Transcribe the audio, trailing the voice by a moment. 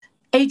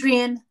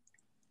Adrian,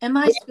 am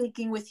I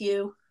speaking with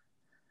you?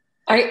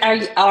 Are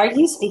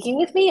you speaking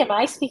with me? Am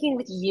I speaking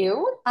with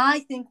you? I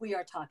think we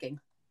are talking.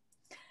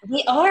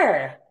 We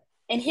are.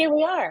 And here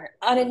we are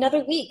on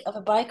another week of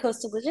a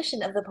bi-coastal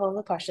edition of the Poem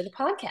of Parsha, the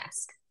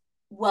podcast.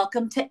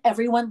 Welcome to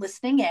everyone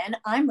listening in.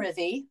 I'm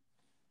Rivi,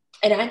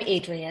 And I'm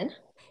Adrian.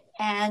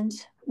 and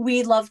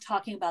we love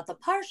talking about the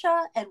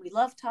Parsha, and we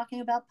love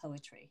talking about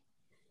poetry.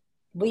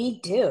 We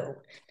do.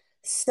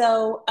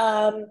 So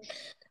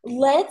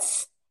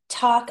let's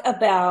talk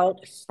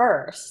about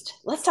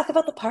let's talk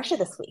about the Parsha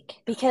this week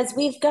because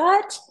we've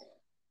got,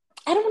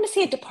 I don't want to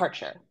say a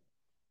departure,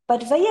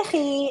 but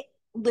Vayechi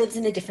lives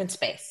in a different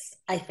space,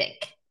 I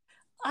think.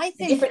 I A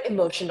think different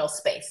emotional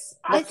space.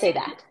 I Let's say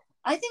think that.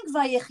 I think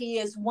Vayechi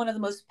is one of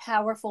the most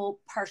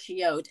powerful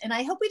parshiot, and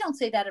I hope we don't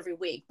say that every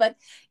week, but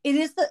it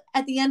is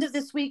at the end of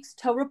this week's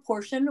Torah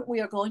portion, we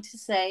are going to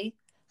say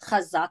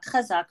Chazak,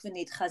 Chazak,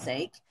 V'nit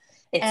Chazek,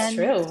 It's and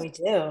true, we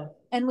do.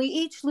 and we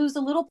each lose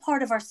a little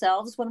part of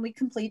ourselves when we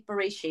complete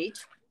Bereshit.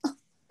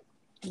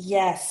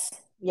 Yes,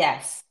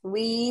 yes.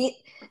 We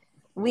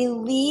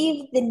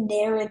leave the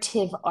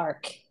narrative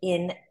arc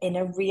in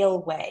a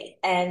real way,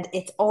 and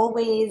it's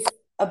always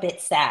a bit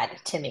sad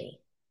to me.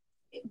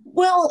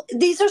 Well,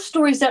 these are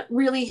stories that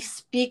really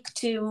speak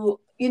to,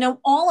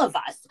 all of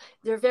us.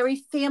 They're very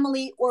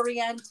family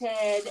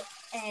oriented,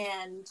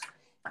 and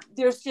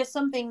there's just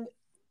something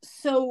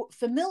so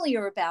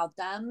familiar about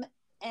them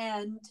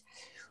and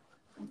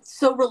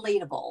so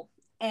relatable.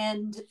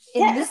 And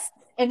in this Yes,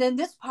 and in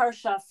this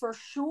parsha, for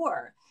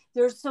sure,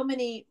 there's so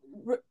many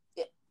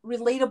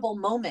relatable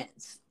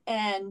moments.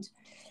 And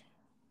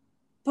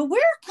but we're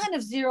kind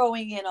of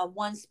zeroing in on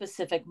one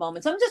specific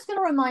moment. So I'm just going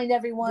to remind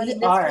everyone we in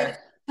this week's are.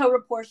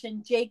 Torah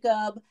portion,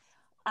 Jacob,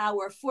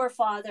 our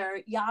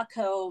forefather,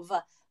 Yaakov,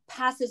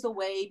 passes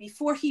away.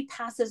 Before he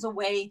passes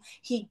away,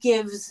 he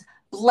gives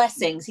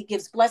blessings. He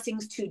gives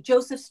blessings to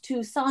Joseph's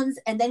two sons,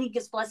 and then he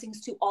gives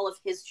blessings to all of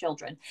his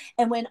children.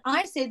 And when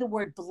I say the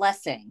word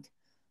blessing,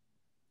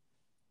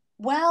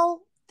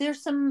 well,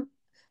 there's some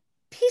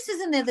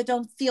pieces in there that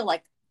don't feel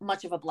like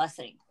much of a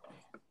blessing.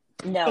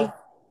 No.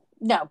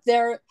 No,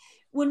 they're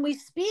when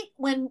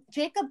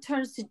Jacob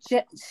turns to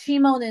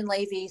Shimon and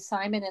Levi,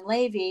 Simon and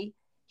Levi,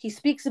 he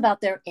speaks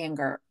about their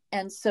anger.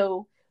 And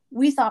so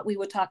we thought we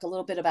would talk a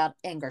little bit about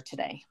anger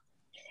today.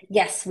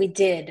 Yes, we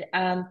did.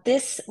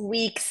 This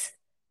week's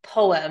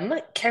poem,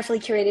 carefully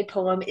curated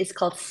poem, is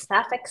called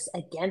Sapphics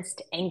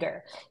Against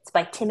Anger. It's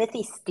by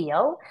Timothy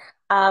Steele.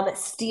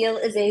 Steele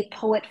is a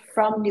poet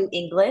from New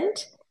England.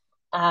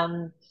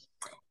 Um,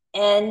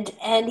 and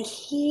I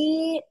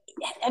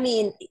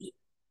mean,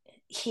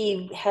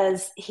 he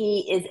is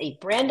a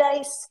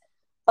Brandeis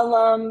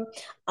alum.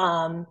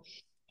 Um,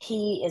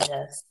 he is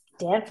a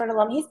Stanford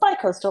alum. He's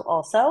bi-coastal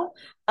also.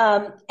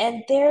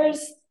 And there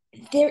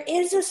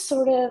is a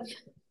sort of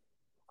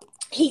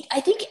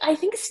I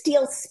think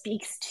Steele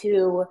speaks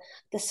to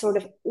the sort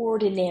of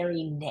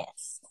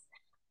ordinariness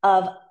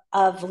of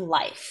of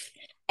life.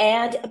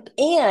 And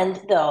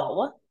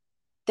though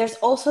there's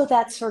also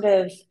that sort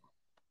of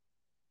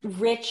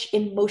rich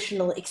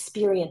emotional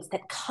experience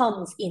that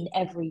comes in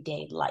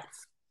everyday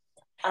life.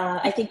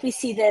 I think we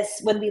see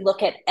this when we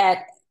look at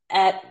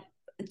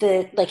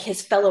the like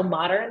his fellow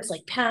moderns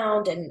like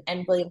Pound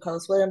and William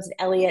Carlos Williams and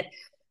Eliot,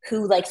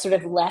 who like sort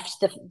of left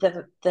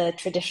the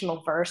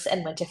traditional verse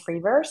and went to free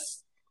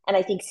verse. And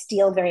I think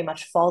Steele very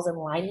much falls in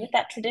line with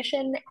that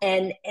tradition.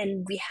 And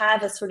we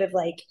have a sort of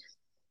like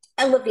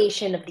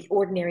elevation of the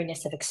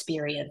ordinariness of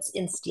experience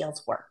in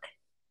Steele's work.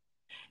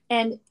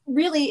 And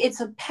really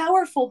it's a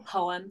powerful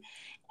poem,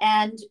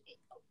 and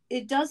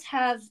it does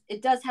have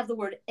the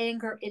word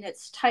anger in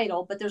its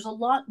title, but there's a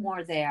lot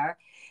more there.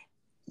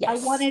 I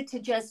Yes. wanted to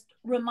just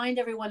remind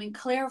everyone and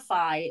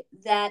clarify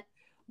that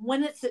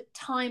when it's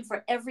time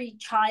for every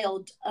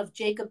child of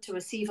Jacob to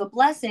receive a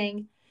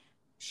blessing,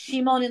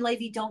 Shimon and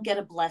Levi don't get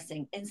a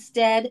blessing.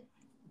 Instead,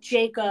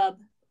 Jacob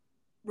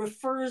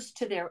refers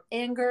to their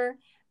anger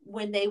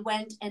when they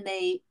went and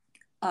they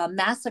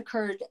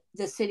massacred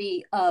the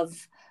city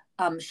of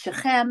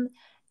Shechem,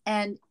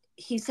 and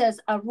he says,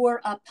 "Arur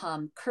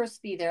apam,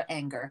 cursed be their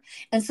anger."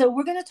 And so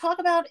we're going to talk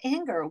about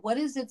anger. What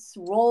is its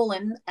role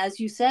in, as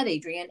you said,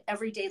 Adrian,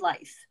 everyday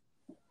life?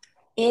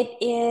 It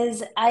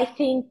is, I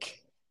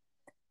think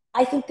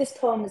this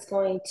poem is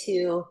going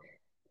to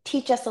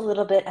teach us a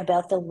little bit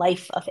about the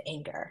life of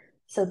anger.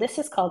 So this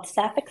is called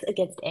Sapphics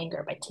Against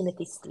Anger by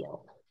Timothy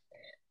Steele.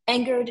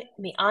 Angered,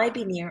 may I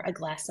be near a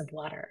glass of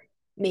water.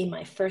 May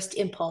my first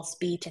impulse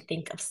be to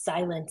think of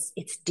silence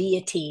its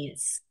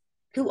deities.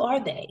 Who are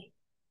they?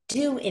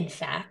 Do, in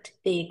fact,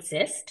 they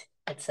exist?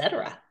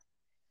 Etc.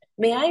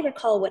 May I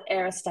recall what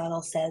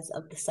Aristotle says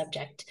of the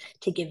subject: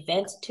 to give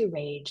vent to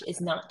rage is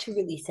not to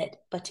release it,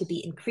 but to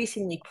be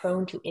increasingly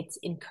prone to its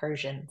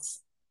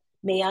incursions.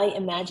 May I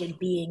imagine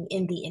being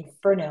in the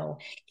inferno,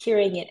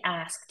 hearing it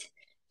asked,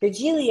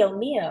 Virgilio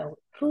mio,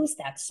 who's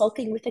that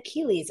sulking with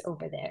Achilles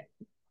over there?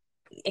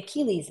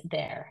 Achilles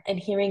there, and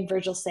hearing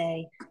Virgil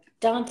say,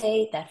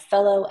 Dante, that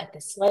fellow at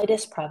the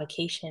slightest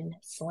provocation,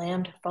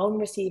 slammed phone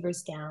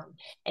receivers down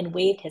and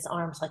waved his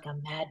arms like a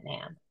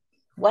madman.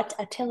 What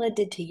Attila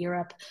did to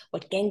Europe,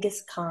 what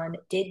Genghis Khan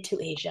did to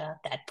Asia,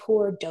 that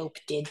poor dope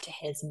did to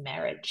his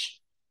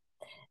marriage.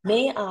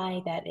 May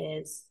I, that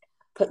is,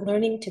 put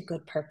learning to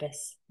good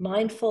purpose,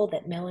 mindful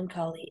that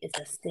melancholy is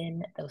a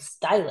sin, though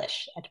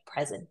stylish at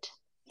present.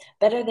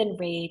 Better than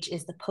rage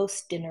is the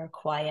post-dinner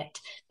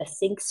quiet, the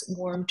sink's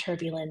warm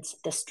turbulence,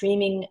 the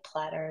streaming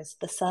platters,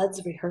 the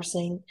suds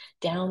rehearsing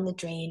down the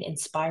drain in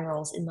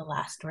spirals in the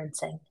last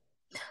rinsing.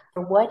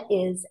 For what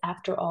is,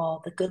 after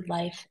all, the good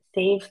life,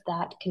 save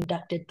that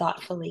conducted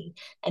thoughtfully?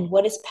 And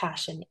what is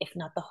passion, if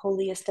not the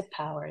holiest of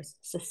powers,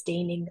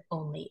 sustaining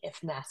only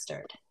if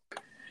mastered?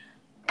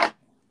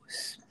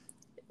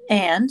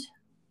 And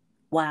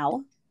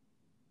wow,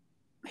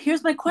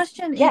 here's my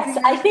question, Yes,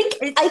 Adrian.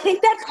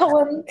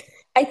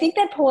 I think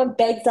that poem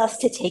begs us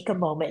to take a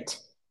moment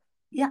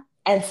Yeah,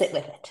 and sit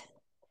with it.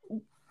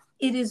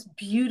 it is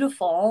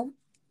beautiful.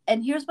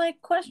 And here's my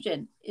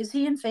question: is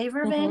he in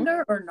favor of Mm-hmm.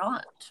 anger or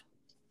not?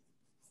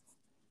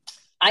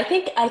 I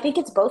think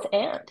it's both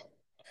and.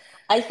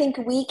 I think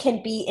we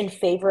can be in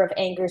favor of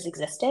anger's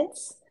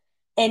existence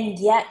and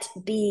yet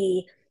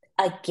be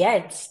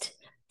against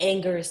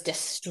anger's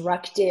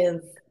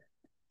destructive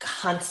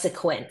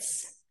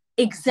consequence when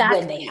they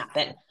Exactly.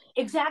 happen.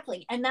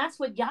 Exactly. And that's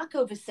what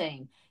Yaakov is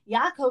saying.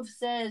 Yaakov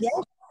says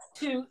Yes.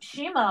 to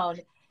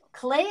Shimon,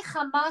 Klei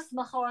Hamas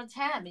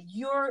machoratam,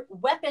 your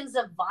weapons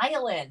of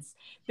violence.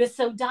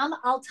 Besodam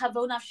al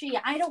tavo nafshi.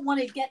 I don't want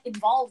to get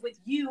involved with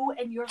you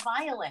and your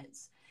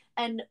violence.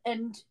 And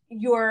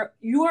your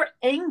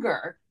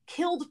anger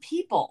killed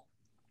people.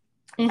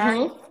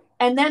 Mm-hmm.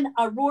 And then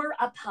arur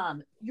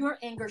apam, your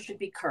anger should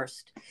be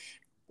cursed.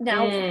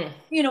 Now, an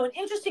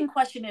interesting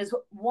question is,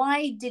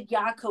 why did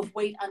Yaakov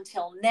wait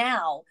until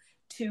now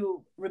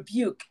to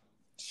rebuke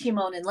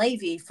Shimon and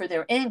Levi for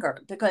their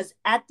anger? Because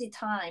at the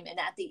time and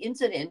at the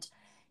incident,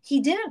 he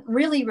didn't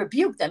really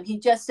rebuke them. He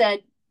just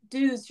said,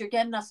 dudes, you're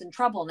getting us in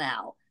trouble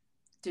now,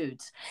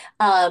 dudes.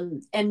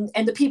 And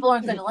the people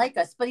aren't going to like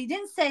us. But he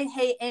didn't say,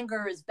 hey,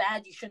 anger is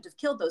bad. You shouldn't have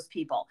killed those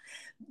people.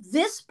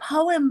 This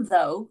poem,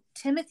 though,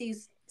 Timothy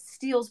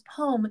Steele's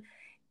poem,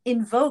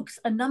 invokes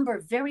a number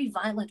of very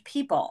violent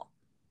people.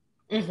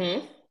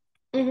 Mm-hmm.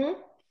 Mm-hmm.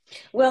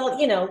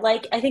 Well,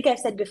 like I think I've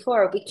said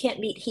before, we can't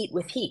meet heat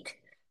with heat,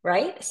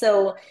 right?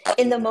 So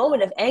in the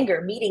moment of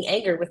anger, meeting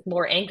anger with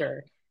more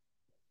anger,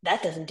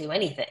 that doesn't do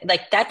anything.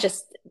 Like that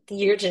just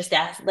you're just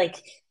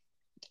like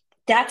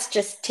that's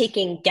just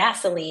taking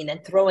gasoline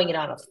and throwing it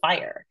on a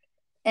fire.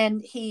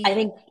 And I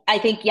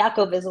think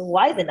Yaakov is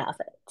wise enough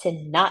to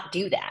not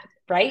do that,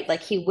 right?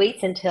 Like he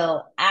waits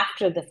until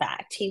after the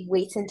fact. He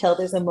waits until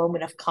there's a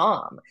moment of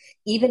calm,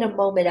 even a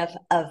moment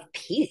of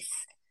peace.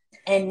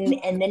 And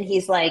then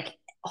he's like,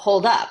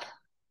 hold up.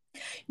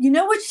 you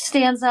know which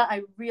stanza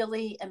I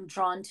really am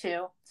drawn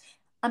to?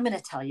 I'm going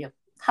to tell you.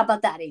 How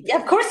about that, Yeah,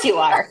 Adrian? of course you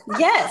are.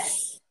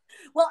 Yes.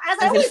 Well, as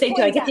I I was going to always say,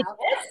 do I point get to out,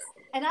 guess?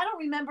 and I don't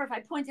remember if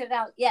I pointed it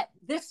out yet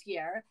this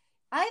year,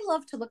 I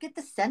love to look at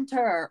the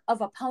center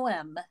of a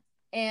poem.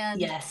 And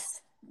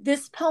Yes.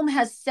 this poem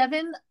has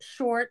 7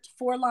 short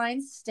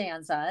 4-line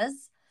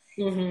stanzas.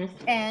 Mm-hmm.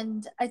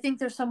 And I think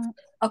there's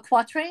a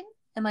quatrain.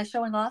 Am I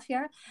showing off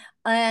here?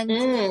 And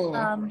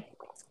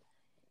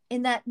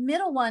in that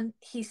middle one,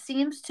 he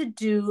seems to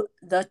do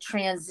the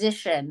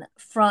transition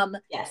from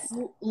Yes.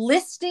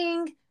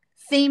 listing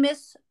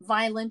famous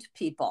violent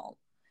people,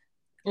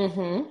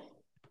 Mm-hmm.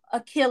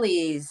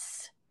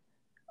 Achilles,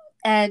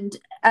 and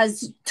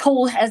as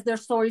their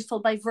stories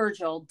told by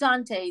Virgil,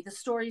 Dante, the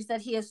stories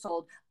that he has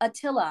told,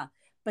 Attila.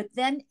 But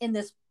then in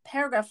this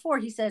paragraph 4,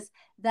 he says,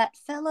 that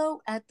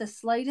fellow at the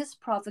slightest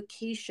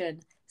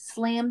provocation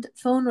slammed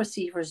phone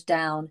receivers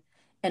down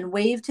and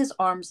waved his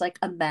arms like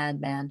a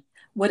madman.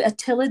 What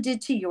Attila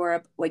did to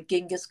Europe, what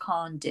Genghis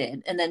Khan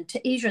did, and then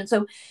to Asia. And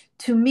so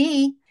to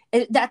me,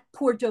 that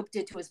poor dope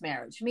did to his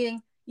marriage,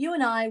 meaning you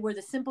and I were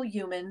the simple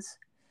humans,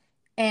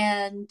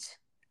 and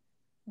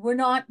we're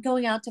not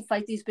going out to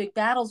fight these big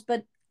battles,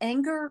 but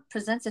anger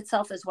presents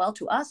itself as well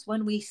to us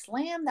when we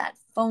slam that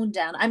phone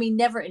down. I mean,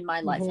 never in my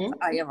life have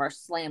Mm-hmm. I ever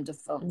slammed a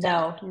phone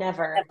down. No,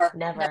 never, Never,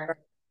 never.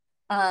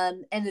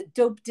 never. And the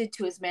dope did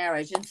to his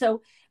marriage. And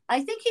so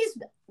I think he's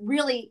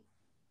really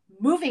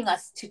moving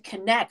us to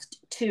connect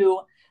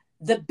to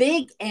the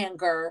big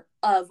anger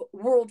of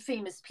world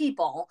famous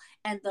people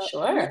and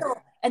Sure.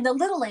 the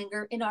little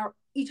anger in our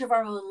each of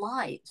our own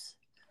lives.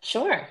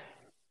 Sure.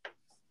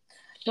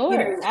 You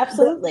Sure. know,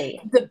 Absolutely.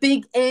 the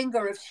big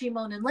anger of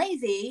Shimon and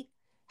Levi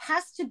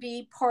has to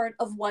be part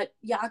of what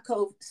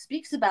Yaakov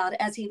speaks about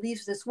as he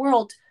leaves this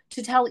world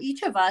to tell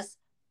each of us,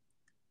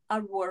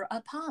 Arur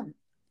Apam,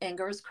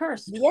 anger is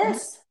cursed.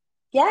 Yes.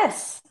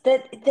 Yes.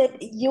 That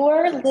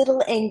your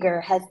little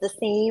anger has the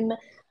same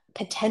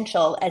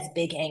potential as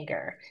big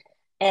anger.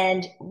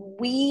 And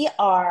we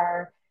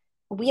are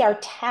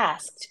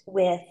tasked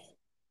with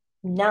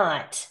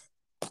not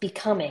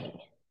becoming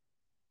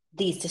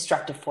these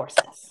destructive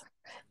forces.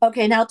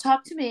 Okay, now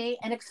talk to me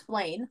and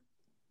explain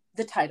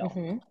the title.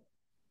 Mm-hmm.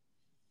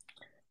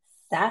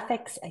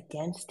 Sapphics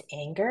Against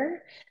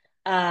Anger.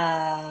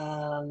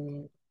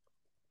 Um,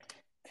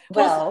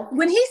 Well, well,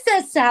 when he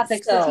says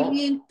Sapphics, does he so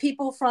mean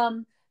people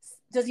from?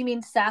 Does he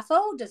mean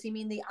Sappho? Does he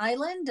mean the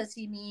island? Does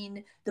he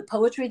mean the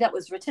poetry that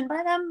was written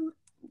by them?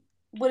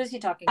 What is he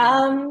talking about?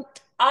 um,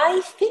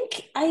 I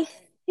think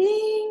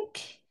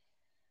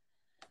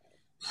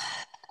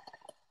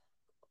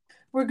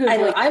We're I don't googling.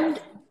 know. I'm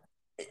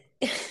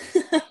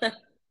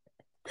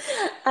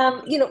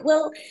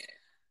well,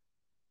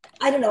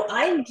 I don't know.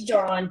 I'm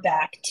drawn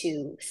back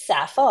to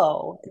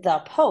Sappho, the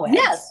poet,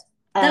 Yes,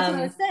 that's what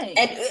I was saying.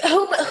 and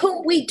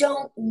whom we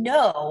don't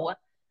know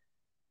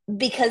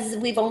because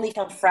we've only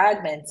found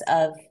fragments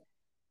of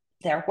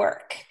their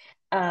work.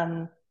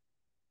 Um,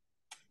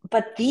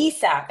 but the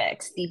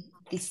Sapphics, the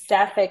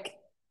Sapphic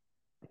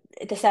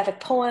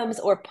poems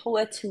or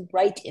poets who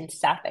write in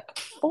Sapphic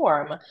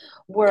form Yeah.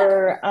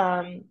 were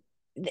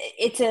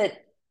it's a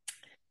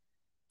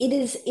it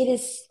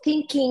is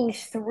thinking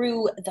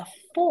through the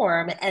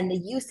form and the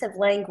use of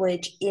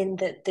language in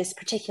this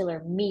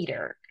particular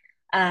meter.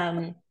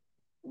 Um,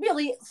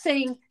 Really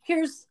saying,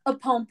 here's a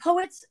poem,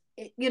 poets,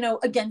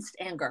 against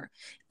anger,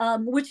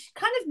 which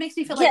kind of makes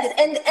me feel like yes,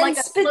 it's and like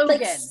a like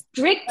slogan.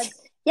 strict, Like,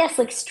 yes,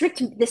 like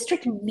the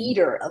strict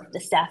meter of the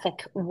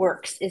Sapphic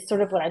works is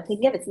sort of what I'm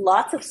thinking of. It's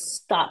lots of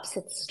stops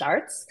and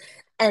starts,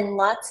 and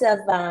lots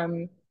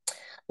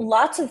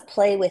of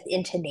play with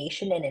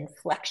intonation and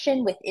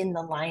inflection within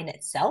the line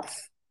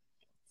itself.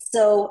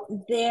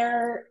 So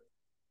there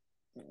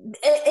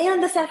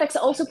and the sapphics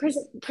also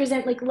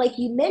present like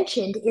you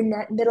mentioned in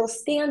that middle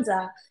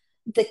stanza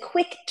the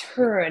quick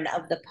turn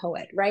of the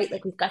poet, right?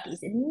 Like we've got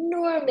these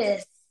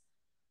enormous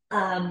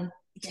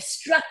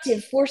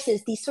destructive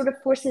forces, these sort of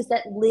forces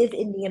that live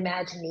in the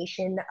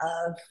imagination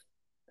of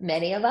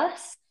many of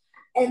us.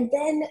 And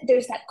then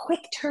there's that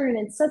quick turn,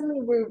 and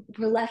suddenly we're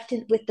left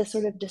with the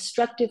sort of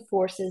destructive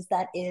forces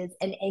that is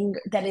an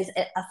anger, that is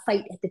a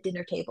fight at the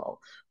dinner table,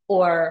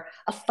 or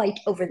a fight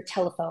over the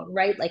telephone,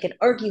 right? Like an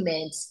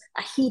argument,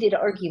 a heated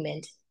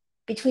argument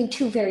between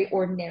two very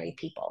ordinary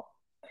people.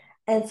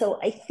 And so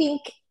I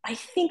think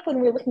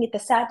when we're looking at the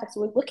Sapphics,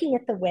 we're looking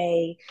at the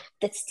way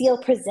that Steele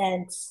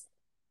presents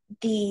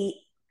the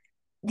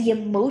the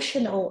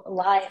emotional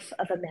life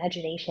of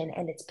imagination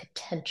and its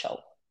potential.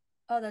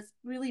 oh, that's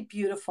really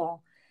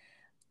beautiful.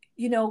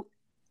 You know,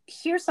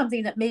 here's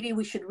something that maybe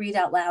we should read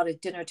out loud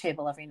at dinner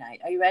table every night.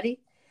 Are you ready?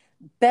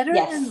 Better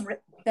Yes. than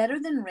better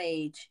than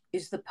rage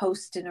is the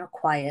post dinner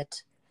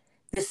quiet,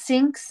 the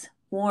sink's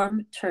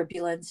warm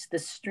turbulence, the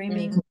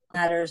streaming Mm.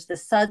 ladders, the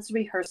suds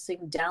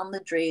rehearsing down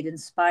the grade in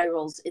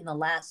spirals in the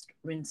last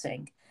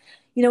rinsing.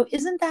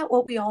 Isn't that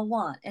what we all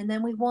want? And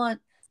then we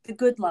want the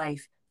good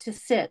life, to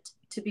sit,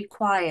 to be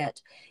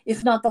quiet,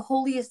 if not the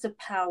holiest of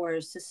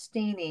powers,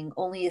 sustaining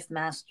only if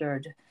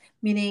mastered.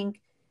 Meaning,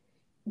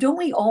 don't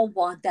we all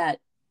want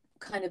that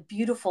kind of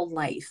beautiful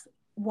life?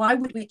 Why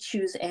would we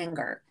choose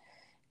anger?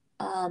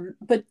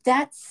 But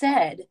that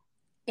said,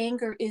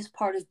 anger is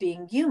part of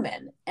being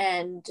human.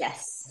 And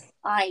Yes.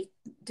 I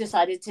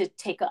decided to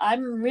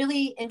I'm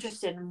really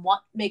interested in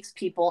what makes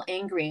people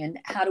angry and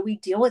how do we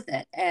deal with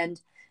it.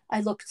 And I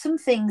looked some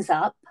things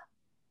up.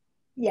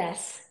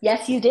 Yes.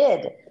 Yes, you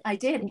did. I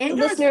did.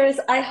 Anger is, Listeners,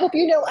 I hope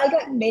you know I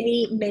got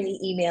many, many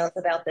emails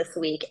about this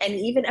week and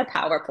even a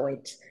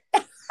PowerPoint.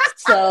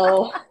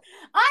 So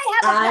I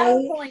have a I,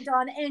 PowerPoint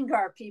on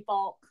anger,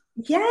 people.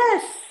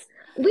 yes,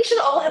 we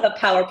should all have a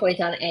PowerPoint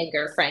on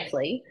anger,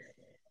 frankly.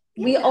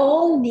 We Yeah,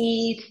 all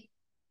need,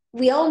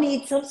 we all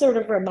need some sort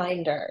of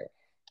reminder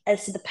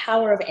as to the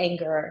power of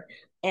anger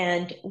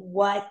and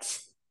what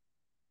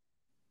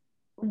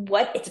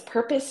its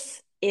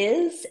purpose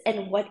is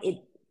and what it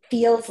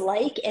feels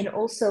like, and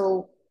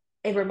also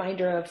a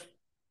reminder of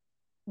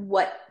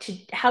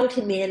how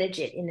to manage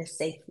it in a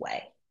safe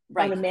way,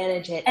 how to right.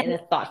 manage it in And a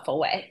thoughtful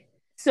way.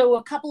 so,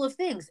 a couple of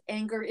things.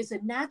 Anger is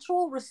a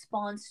natural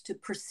response to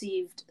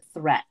perceived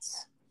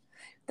threats.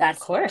 Of That's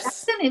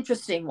course. an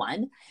interesting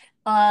one.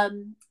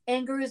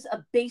 Anger is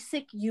a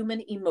basic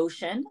human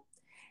emotion,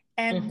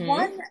 and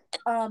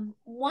Mm-hmm.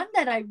 one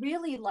that I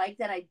really like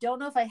that I don't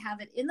know if I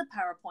have it in the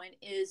PowerPoint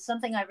is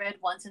something I read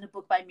once in a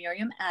book by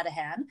Miriam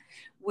Adahan,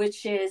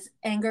 which is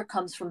anger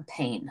comes from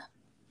pain.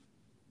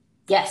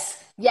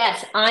 Yes,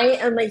 yes, I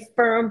am a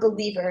firm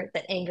believer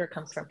that anger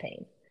comes from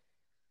pain.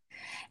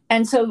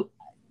 And so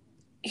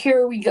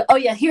here we go. Oh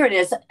yeah, here it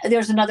is.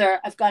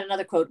 I've got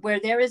another quote: where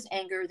there is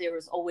anger, there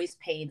is always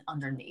pain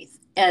underneath.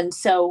 And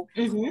so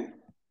Mm-hmm.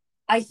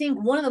 I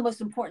think one of the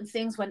most important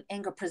things when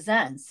anger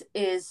presents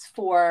is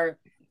for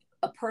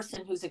a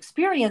person who's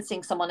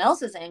experiencing someone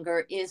else's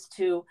anger is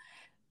to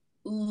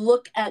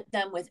look at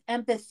them with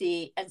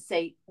empathy and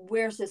say,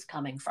 where's this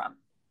coming from?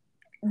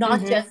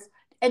 Not Mm-hmm. just,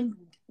 and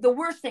the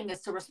worst thing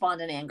is to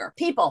respond in anger.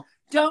 People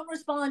don't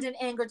respond in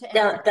anger to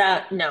anyone.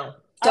 That no,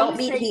 I don't always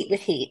meet say heat with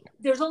heat.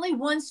 there's only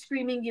one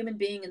screaming human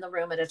being in the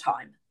room at a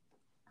time.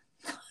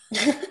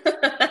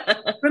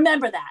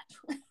 Remember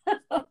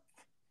that.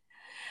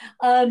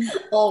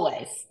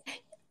 Always.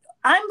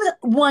 I'm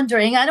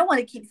wondering, I don't want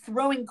to keep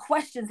throwing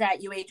questions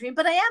at you, Adrian,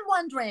 but I am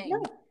wondering.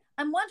 No.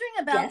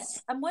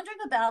 Yes. I'm wondering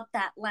about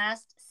that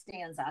last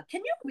stanza.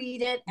 Can you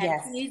read it and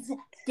Yes. please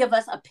give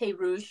us a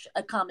perush,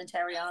 a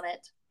commentary on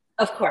it?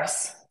 Of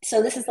course.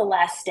 So this is the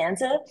last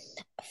stanza.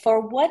 For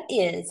what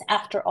is,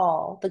 after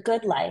all, the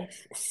good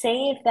life,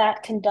 save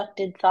that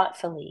conducted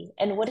thoughtfully?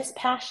 And what is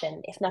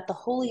passion, if not the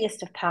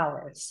holiest of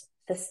powers,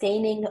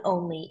 sustaining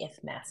only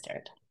if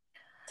mastered?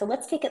 So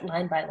let's take it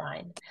line by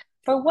line.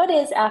 For what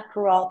is,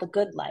 after all, the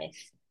good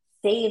life,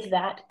 save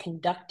that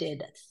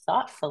conducted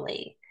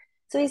thoughtfully?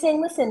 So he's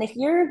saying, listen, if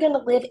you're going to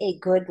live a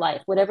good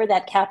life, whatever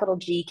that capital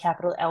G,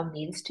 capital L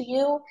means to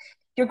you,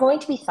 you're going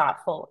to be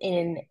thoughtful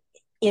in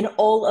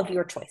all of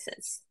your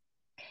choices.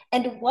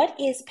 And what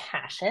is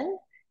passion,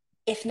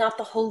 if not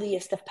the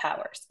holiest of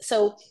powers?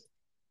 So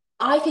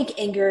I think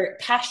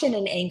passion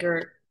and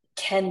anger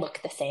can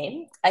look the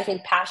same. I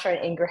think passion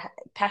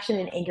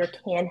and anger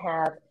can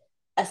have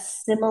a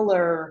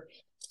similar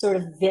sort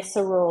of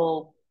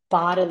visceral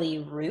bodily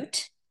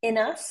root in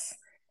us,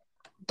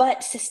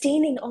 but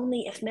sustaining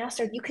only if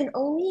mastered. You can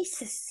only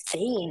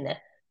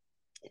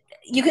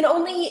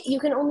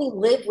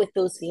live with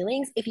those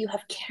feelings if you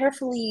have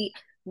carefully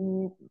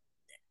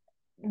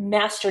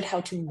mastered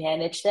how to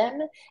manage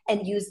them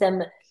and use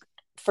them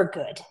for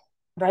good,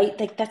 right?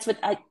 Like that's what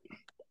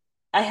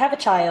I have a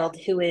child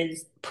who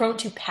is prone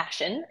to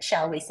passion,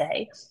 shall we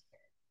say,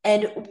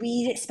 and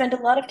we spend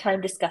a lot of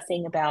time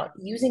discussing about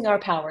using our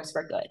powers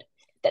for good.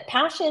 That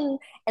passion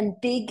and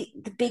the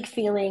big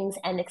feelings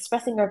and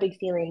expressing our big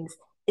feelings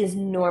is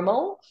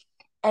normal,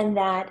 and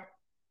that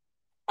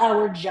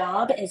our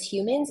job as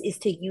humans is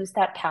to use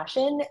that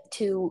passion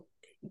to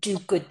do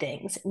good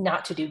things,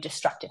 not to do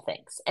destructive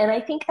things. And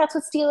I think that's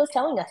what Steele is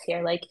telling us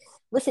here. Like,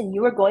 listen,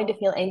 you are going to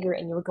feel anger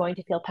and you are going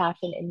to feel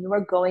passion and you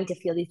are going to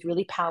feel these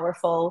really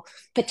powerful,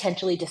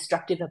 potentially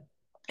destructive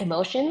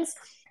emotions.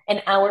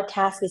 And our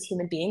task as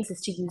human beings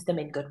is to use them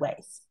in good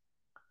ways.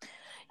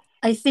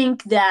 I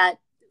think that,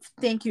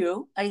 thank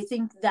you. I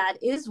think that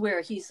is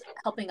where he's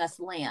helping us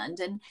land.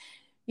 And,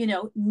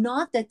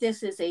 not that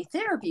this is a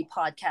therapy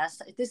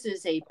podcast. This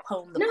is a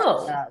poem,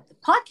 No. the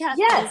podcast,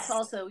 but it's Yes.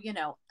 also,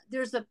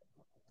 there's a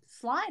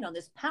slide on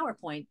this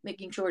PowerPoint,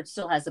 making sure it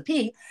still has a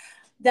P,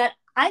 that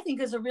I think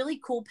is a really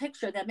cool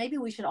picture that maybe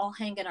we should all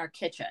hang in our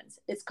kitchens.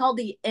 It's called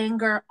the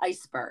anger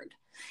iceberg.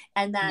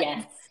 And that,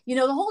 Yes.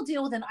 the whole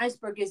deal with an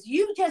iceberg is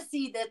you just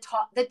see the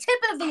top, the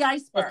tip of the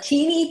iceberg. A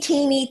teeny,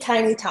 teeny,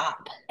 tiny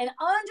top. And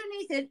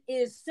underneath it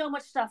is so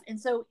much stuff. And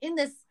so in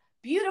this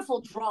beautiful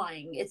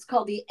drawing, it's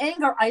called the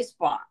anger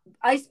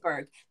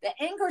iceberg. The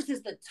angers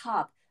is the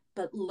top,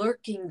 but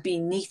lurking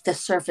beneath the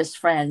surface,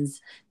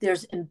 friends,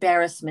 there's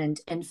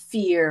embarrassment and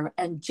fear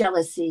and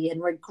jealousy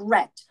and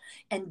regret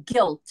and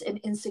guilt and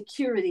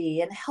insecurity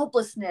and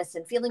helplessness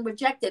and feeling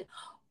rejected.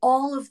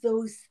 All of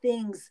those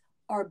things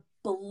are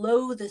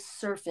below the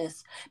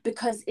surface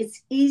because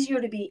it's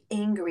easier to be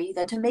angry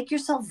than to make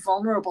yourself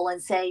vulnerable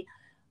and say,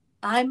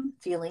 I'm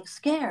feeling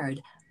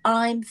scared.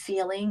 I'm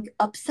feeling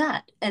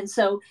upset. And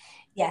so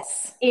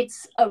yes,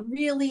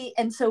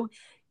 and so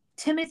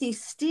Timothy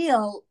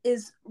Steele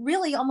is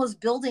really almost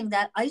building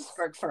that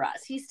iceberg for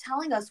us. He's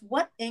telling us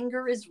what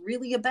anger is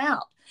really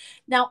about.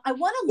 Now, I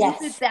want to loop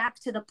it back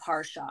to the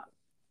Parsha.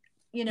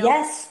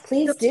 Yes,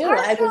 please do.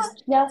 I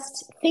was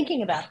just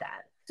thinking about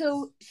that.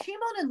 So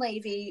Shimon and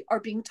Levi are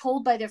being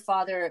told by their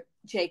father,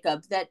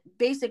 Jacob, that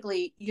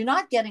basically you're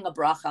not getting a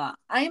bracha.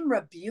 I am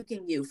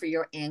rebuking you for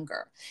your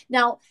anger.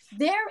 Now,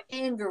 their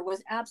anger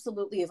was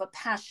absolutely of a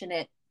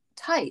passionate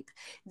type.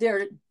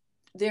 Their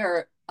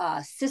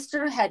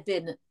sister had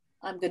been,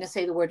 I'm going to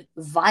say the word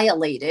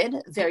violated,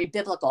 very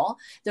biblical.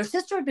 Their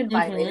sister had been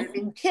violated, had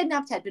been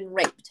kidnapped, had been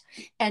raped,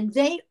 and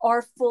they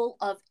are full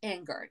of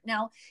anger.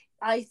 Now,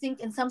 I think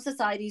in some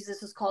societies,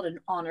 this is called an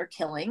honor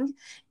killing.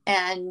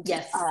 And,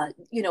 yes.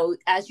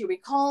 As you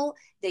recall,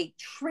 they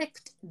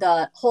tricked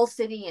the whole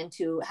city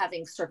into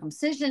having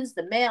circumcisions,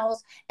 the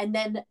males, and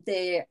then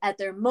at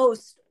their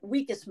most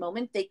weakest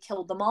moment, they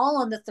killed them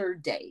all on the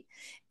third day.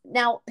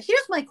 Now,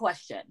 here's my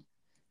question.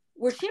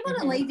 Were Shimon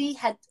and Levi,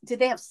 did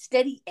they have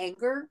steady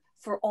anger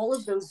for all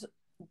of those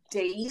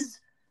days?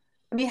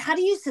 I mean, how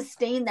do you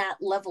sustain that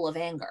level of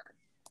anger?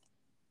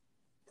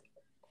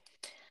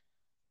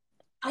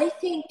 I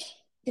think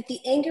that the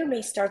anger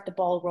may start the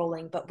ball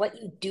rolling, but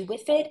what you do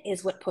with it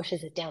is what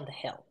pushes it down the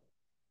hill.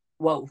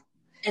 Whoa.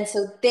 And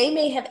so they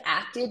may have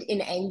acted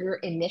in anger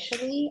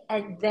initially,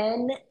 and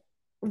then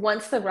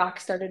once the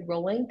rock started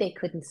rolling, they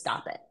couldn't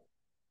stop it.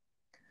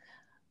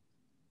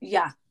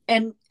 Yeah.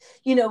 And,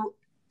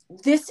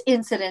 this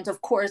incident, of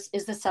course,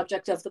 is the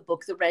subject of the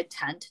book, The Red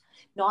Tent.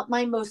 Not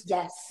my most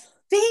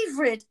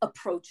favorite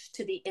approach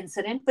to the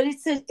incident, but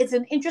it's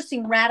an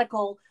interesting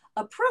radical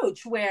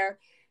approach where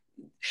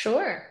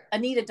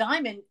Anita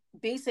Diamond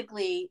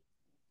basically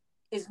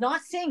is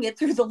not seeing it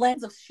through the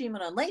lens of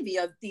Shimon and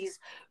Levi, of these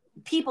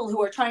people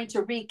who are trying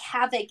to wreak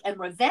havoc and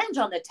revenge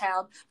on the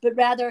town, but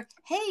rather,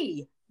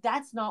 hey,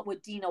 that's not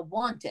what Dinah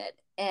wanted.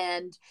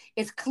 And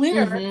it's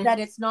clear that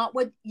it's not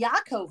what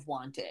Yaakov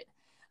wanted,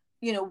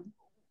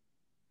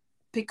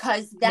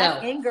 because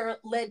that anger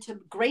led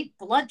to great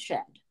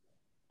bloodshed.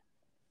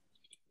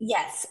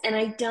 Yes, and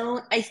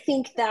I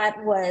think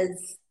that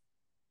was,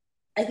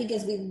 I think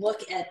as we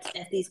look at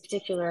these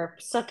particular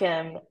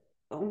psukim,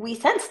 we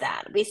sense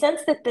that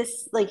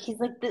this, like, he's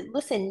like,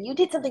 listen, you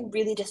did something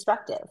really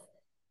destructive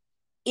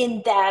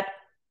in that,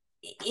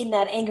 in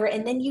that anger,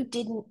 and then you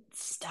didn't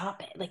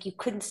stop it. Like, you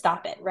couldn't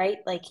stop it, right?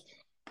 Like,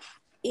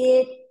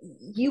 it,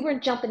 you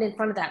weren't jumping in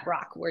front of that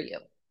rock, were you?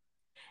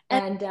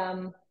 And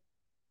And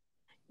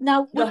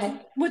now, go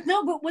ahead.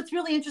 but what's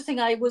really interesting,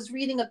 I was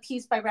reading a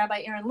piece by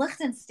Rabbi Aaron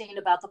Lichtenstein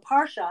about the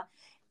Parsha,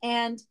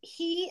 and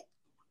he,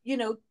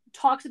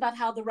 talks about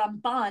how the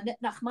Ramban,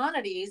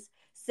 Nachmanides,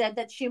 said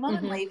that Shimon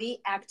and Hmm. Levi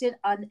acted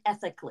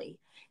unethically,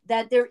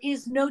 that there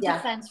is no Yeah.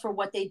 defense for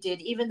what they did,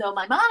 even though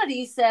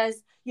Maimonides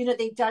says,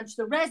 they judged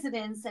the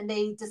residents and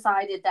they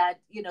decided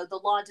that, the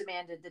law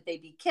demanded that they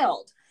be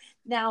killed.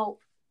 Now,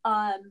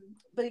 um,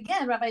 but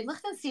again, Rabbi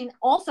Lichtenstein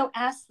also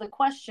asked the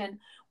question,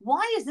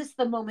 why is this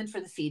the moment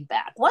for the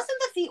feedback? Why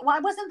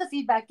wasn't the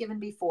feedback given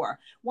before?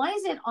 Why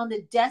is it on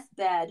the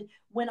deathbed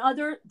when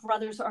other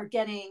brothers are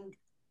getting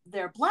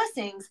their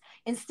blessings?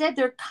 Instead,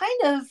 they're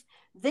kind of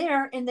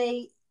there and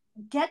they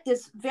get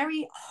this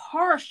very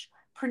harsh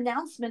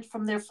pronouncement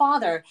from their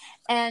father.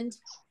 And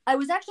I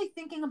was actually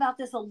thinking about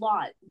this a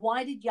lot.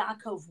 Why did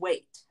Yaakov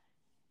wait?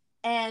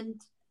 And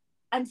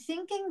I'm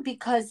thinking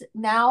because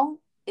now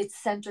it's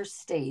center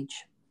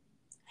stage.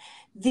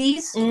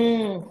 These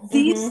Mm,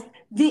 these hmm.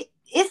 the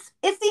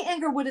if the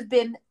anger would have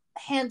been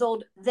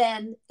handled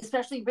then,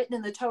 especially written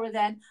in the Torah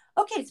then,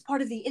 okay, it's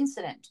part of the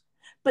incident.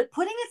 But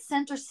putting it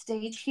center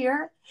stage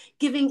here,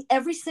 giving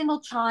every single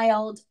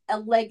child a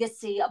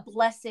legacy, a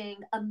blessing,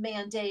 a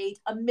mandate,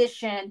 a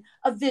mission,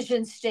 a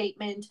vision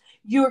statement,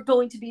 you're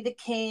going to be the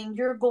king,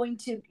 you're going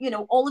to,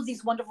 all of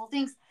these wonderful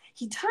things.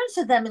 He turns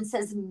to them and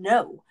says,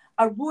 no,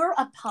 arur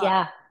apam,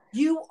 Yeah.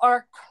 you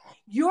are,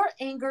 your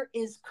anger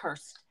is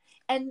cursed.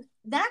 And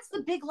that's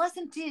the big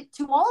lesson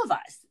to all of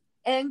us.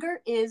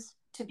 Anger is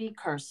to be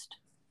cursed.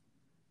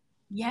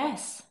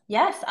 Yes.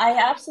 Yes. I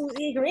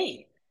absolutely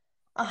agree.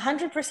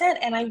 100%.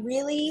 And I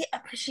really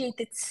appreciate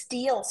that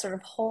Steele sort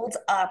of holds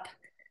up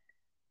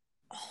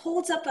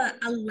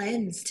a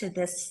lens to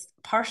this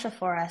parsha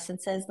for us and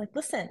says, like,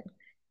 listen,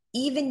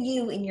 even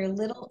you in your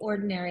little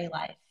ordinary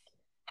life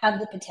have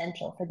the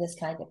potential for this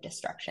kind of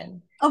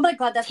destruction. Oh my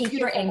God, that's Take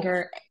your beautiful.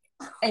 anger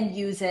and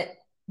use it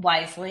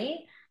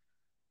wisely,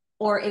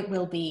 or it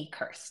will be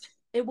cursed.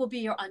 It will be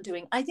your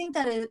undoing. I think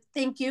that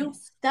thank you.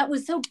 Yes. That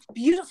was so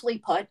beautifully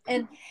put.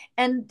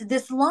 And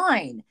this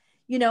line,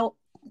 you know,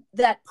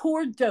 that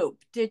poor dope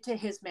did to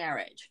his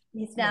marriage.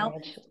 His Now,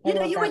 marriage. I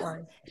love you that would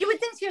line.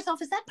 think to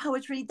yourself, is that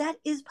poetry? That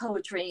is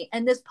poetry.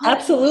 And this poetry,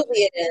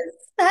 Absolutely, it is.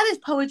 that is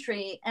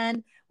poetry.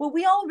 And what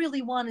we all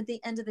really want at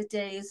the end of the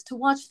day is to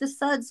watch the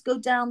suds go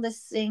down the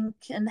sink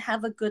and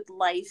have a good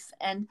life.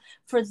 And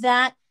for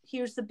that,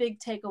 here's the big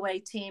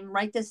takeaway, team.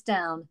 Write this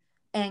down.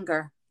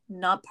 Anger,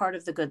 not part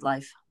of the good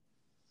life.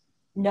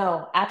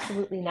 No,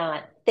 absolutely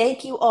not.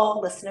 Thank you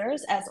all,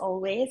 listeners, as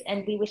always,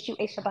 and we wish you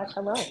a Shabbat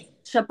Shalom.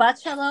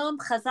 Shabbat shalom,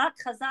 chazak,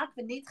 chazak,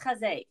 v'nit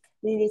chazek.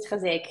 Lili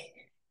Chazek.